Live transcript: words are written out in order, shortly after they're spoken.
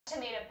To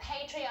meet a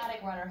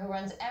patriotic runner who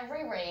runs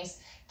every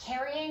race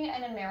carrying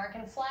an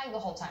American flag the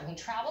whole time. He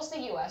travels the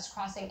U.S.,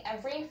 crossing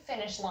every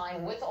finish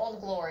line with Old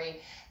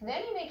Glory.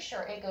 Then he makes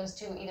sure it goes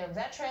to either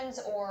veterans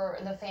or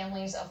the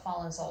families of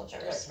fallen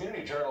soldiers. Yeah,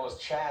 community journalist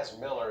Chaz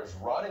Miller is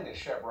running the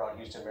Chevron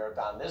Houston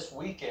Marathon this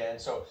weekend.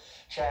 So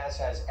Chaz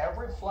has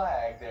every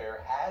flag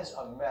there has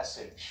a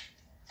message.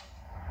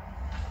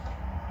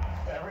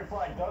 Every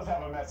flag does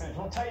have a message.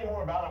 We'll tell you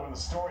more about it when the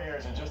story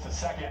airs in just a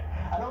second.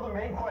 I know the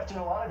main question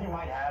a lot of you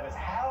might have is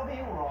how do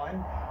you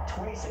run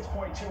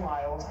 26.2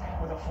 miles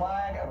with a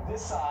flag of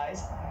this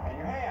size in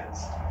your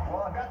hands?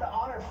 Well, I've got the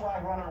honored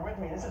flag runner with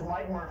me. This is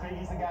Mike Murphy.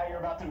 He's the guy you're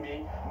about to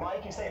meet.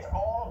 Mike, you say it's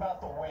all about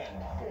the wind.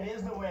 It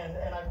is the wind,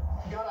 and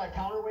I've got a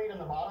counterweight on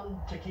the bottom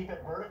to keep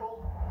it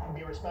vertical and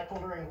be respectful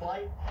during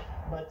flight.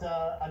 But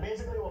I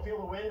basically will feel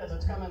the wind as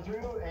it's coming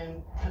through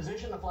and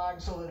position the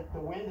flag so that the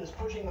wind is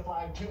pushing the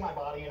flag to my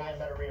body and I have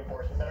better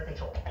reinforcement, better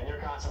control. And you're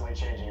constantly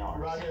changing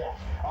arms. Roger that.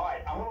 All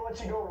right, I'm going to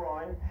let you go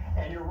run,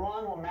 and your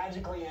run will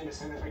magically end as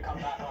soon as we come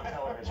back on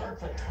television.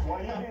 Perfect. While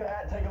you do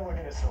that, take a look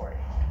at this story.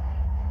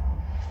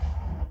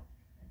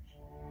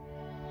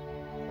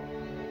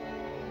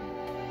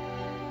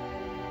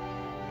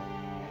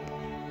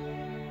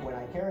 When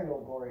I carry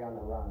Old Glory on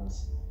the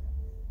runs,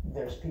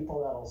 there's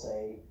people that'll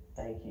say,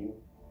 thank you,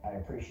 I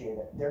appreciate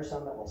it. There's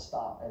some that will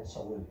stop and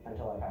salute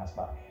until I pass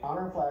by.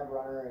 Honor Flag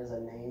Runner is a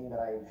name that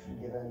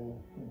I've given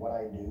what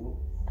I do.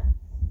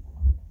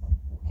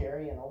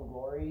 Carrying Old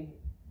Glory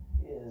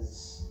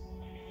is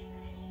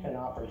an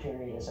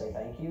opportunity to say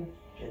thank you.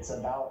 It's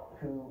about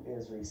who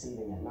is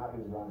receiving it, not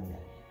who's running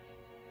it.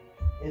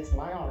 It's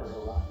my honor to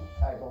run.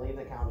 I believe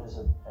the count is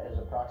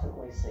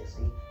approximately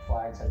 60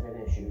 flags have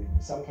been issued.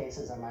 In some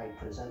cases, I might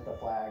present the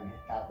flag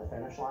at the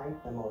finish line.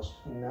 The most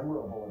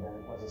memorable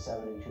event was a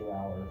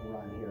 72-hour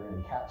run here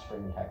in Cat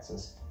Spring,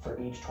 Texas. For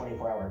each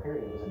 24-hour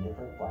period, it was a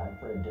different flag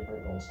for a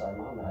different Gold Star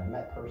Mom that I've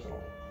met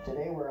personally.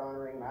 Today, we're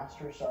honoring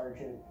Master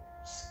Sergeant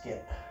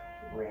Skip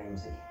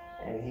Ramsey.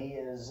 And he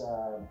is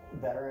a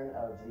veteran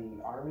of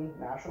the Army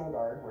National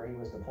Guard, where he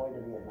was deployed to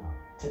Vietnam.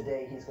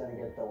 Today, he's going to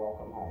get the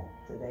welcome home.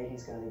 Today,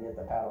 he's going to get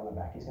the pat on the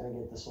back. He's going to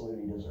get the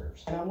salute he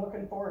deserves. And I'm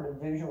looking forward to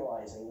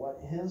visualizing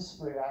what his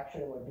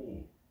reaction would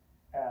be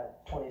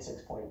at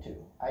 26.2.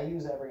 I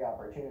use every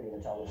opportunity to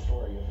tell the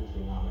story of who's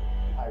being honored.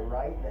 I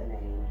write the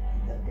name,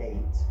 the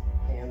date,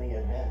 and the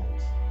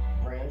event,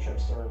 branch of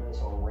service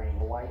or rank,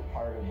 the white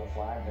part of the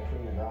flag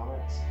between the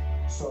grommets,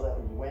 so that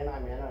when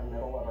I'm in the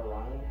middle of a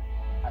run,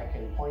 I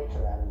can point to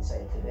that and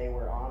say, today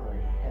we're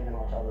honoring, and then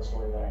I'll tell the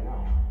story that I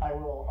know. I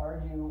will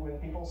argue, when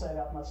people say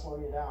that must slow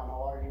you down,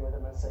 I'll argue with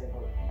them and say,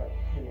 but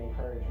the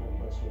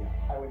encouragement lifts me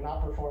up. I would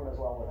not perform as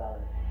well without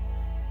it.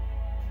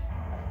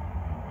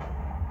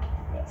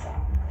 That's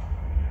sound.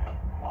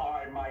 All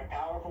right, Mike,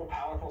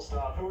 powerful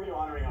stuff. Who are you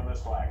honoring on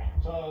this flag?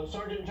 So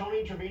Sergeant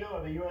Tony Trevino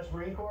of the U.S.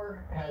 Marine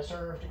Corps has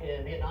served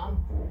in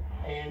Vietnam,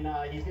 and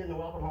he's getting the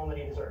welcome home that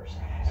he deserves.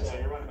 So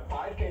you're running the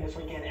 5K this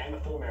weekend and the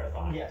full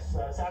marathon? Yes.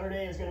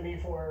 Saturday is going to be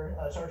for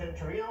Sergeant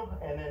Trevino,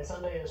 and then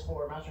Sunday is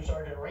for Master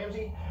Sergeant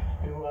Ramsey,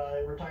 who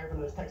retired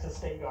from the Texas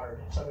State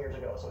Guard some years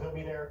ago. So he'll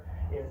be there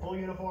in full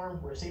uniform,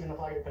 receiving the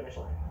flag at the finish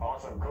line.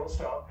 Awesome, cool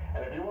stuff.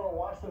 And if you want to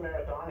watch the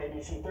marathon,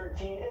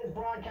 ABC13 is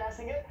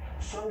broadcasting it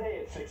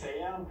Sunday at 6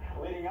 a.m.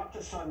 Leading up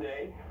to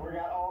Sunday, we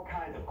got all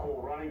kinds of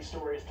cool running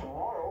stories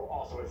tomorrow,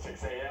 also at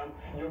 6 a.m.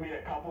 You'll meet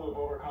a couple who've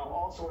overcome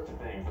all sorts of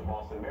things, the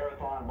Boston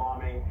Marathon,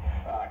 bombing,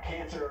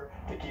 cancer,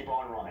 to keep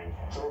on running.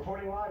 So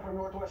reporting live from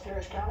Northwest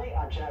Harris County,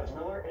 I'm Chaz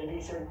Miller,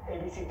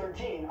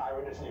 ABC13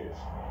 Eyewitness News.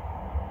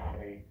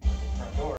 Front door.